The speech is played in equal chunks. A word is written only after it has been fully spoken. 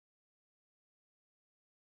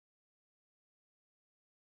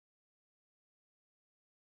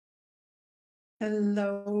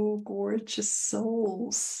Hello, gorgeous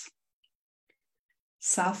souls.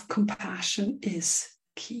 Self-compassion is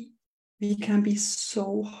key. We can be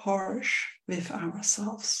so harsh with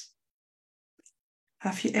ourselves.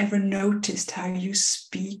 Have you ever noticed how you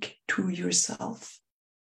speak to yourself?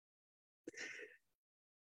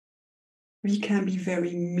 We can be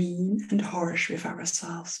very mean and harsh with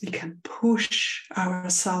ourselves. We can push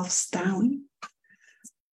ourselves down.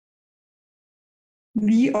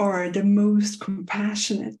 We are the most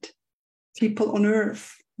compassionate people on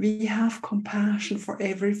earth. We have compassion for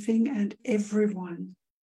everything and everyone.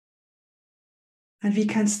 And we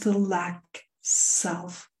can still lack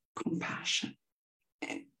self-compassion.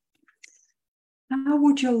 How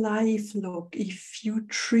would your life look if you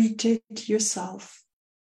treated yourself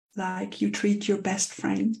like you treat your best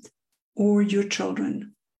friend or your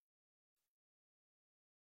children?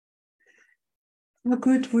 How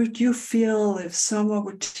good would you feel if someone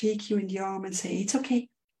would take you in the arm and say, it's okay.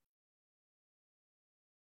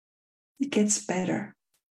 It gets better.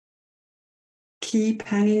 Keep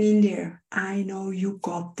hanging in there. I know you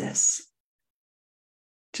got this.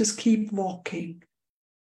 Just keep walking.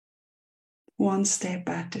 One step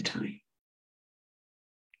at a time.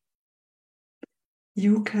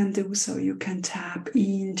 You can do so. You can tap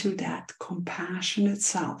into that compassionate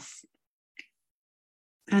self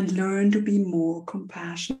and learn to be more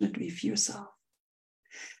compassionate with yourself.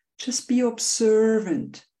 Just be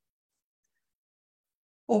observant.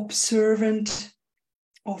 Observant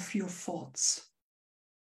of your thoughts.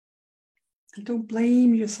 And don't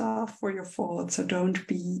blame yourself for your thoughts, or don't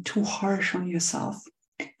be too harsh on yourself.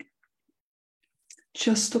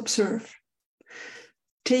 Just observe.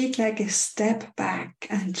 Take like a step back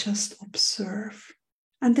and just observe.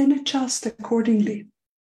 And then adjust accordingly.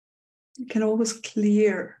 You can always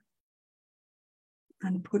clear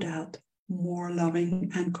and put out more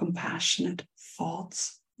loving and compassionate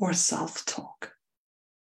thoughts or self-talk.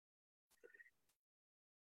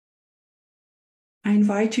 I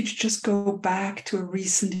invite you to just go back to a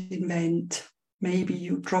recent event. Maybe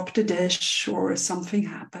you dropped a dish or something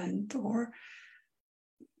happened or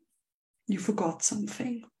you forgot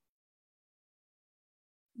something.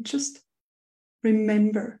 Just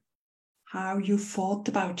remember how you thought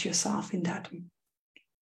about yourself in that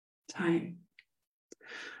time.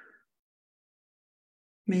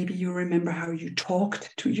 Maybe you remember how you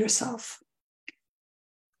talked to yourself.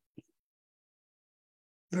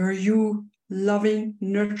 Were you loving,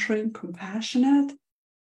 nurturing, compassionate,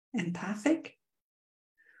 empathic?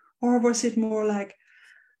 Or was it more like,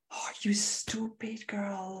 oh, you stupid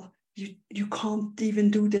girl, you can't even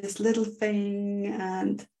do this little thing?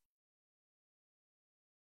 And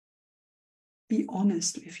be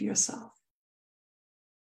honest with yourself.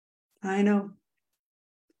 I know.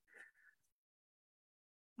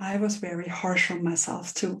 I was very harsh on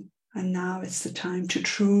myself too. And now it's the time to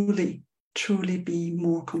truly be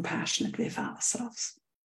more compassionate with ourselves.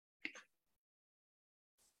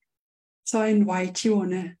 So I invite you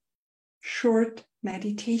on a short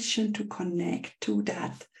meditation to connect to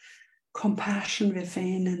that compassion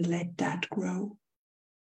within and let that grow.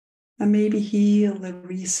 And maybe heal the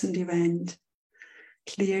recent event,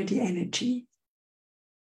 clear the energy,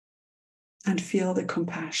 and feel the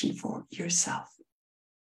compassion for yourself.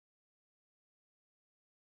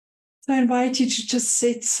 So I invite you to just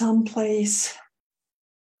sit someplace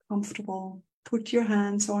comfortable. Put your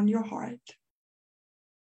hands on your heart.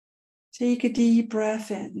 Take a deep breath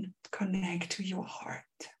in. Connect to your heart.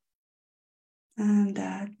 And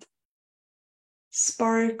that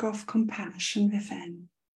spark of compassion within.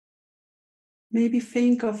 Maybe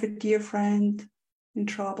think of a dear friend in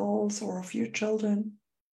troubles or of your children.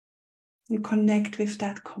 And connect with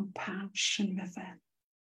that compassion within.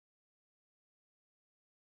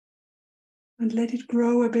 And let it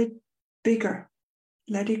grow a bit bigger.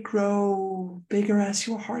 Let it grow bigger as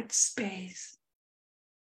your heart space.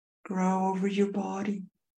 Grow over your body,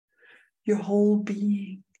 your whole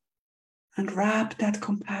being, and wrap that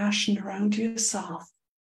compassion around yourself.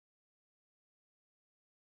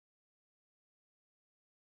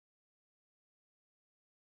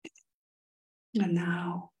 And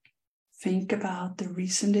now, think about the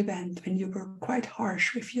recent event when you were quite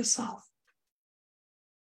harsh with yourself.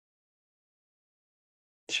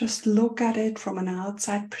 Just look at it from an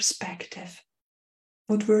outside perspective.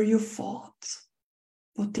 What were your thoughts?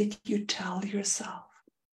 What did you tell yourself?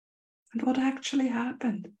 And what actually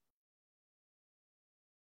happened?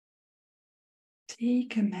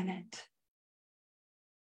 Take a minute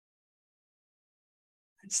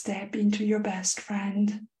and step into your best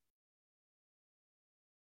friend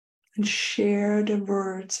and share the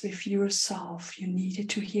words with yourself you needed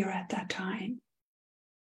to hear at that time.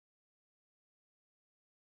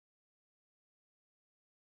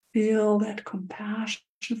 Feel that compassion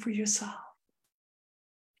for yourself.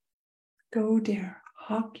 Go there,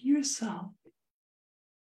 hug yourself.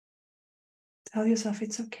 Tell yourself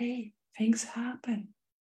it's okay, things happen.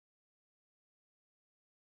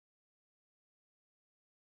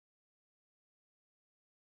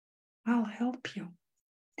 I'll help you.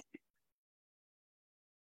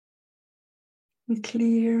 And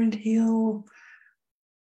clear and heal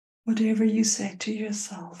whatever you said to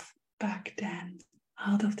yourself back then,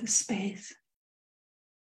 out of the space.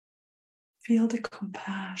 Feel the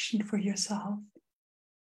compassion for yourself.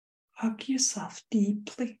 Hug yourself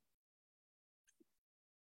deeply.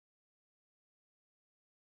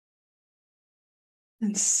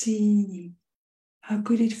 And see how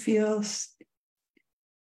good it feels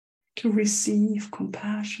to receive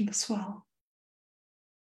compassion as well.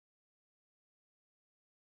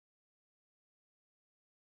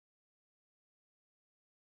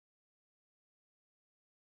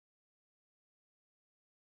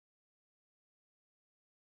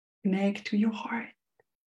 Connect to your heart.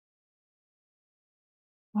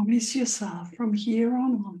 Promise yourself from here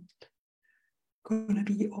on, going to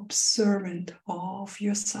be observant of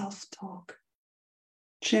your self-talk.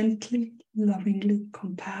 Gently, lovingly,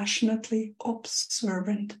 compassionately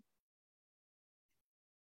observant.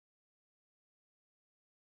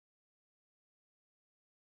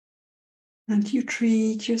 And you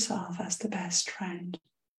treat yourself as the best friend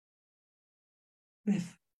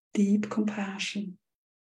with deep compassion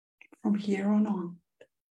from here on.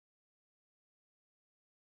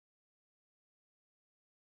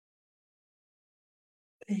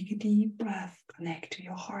 Take a deep breath, connect to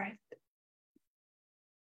your heart.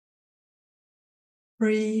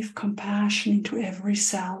 Breathe compassion into every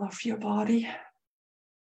cell of your body.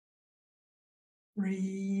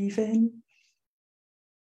 Breathe in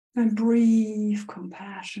and breathe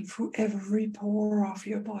compassion through every pore of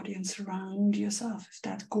your body and surround yourself with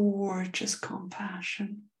that gorgeous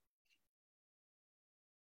compassion.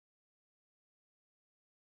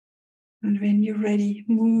 And when you're ready,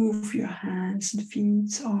 move your hands and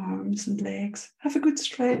feet, arms and legs. Have a good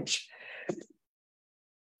stretch.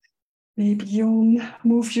 Maybe you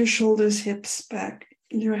move your shoulders, hips back,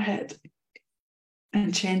 your head,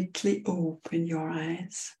 and gently open your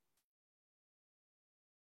eyes.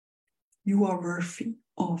 You are worthy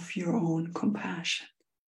of your own compassion.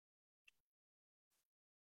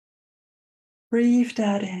 Breathe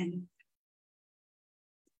that in.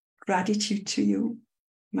 Gratitude to you.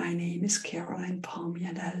 My name is Caroline Palmy,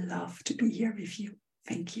 and I love to be here with you.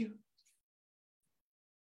 Thank you.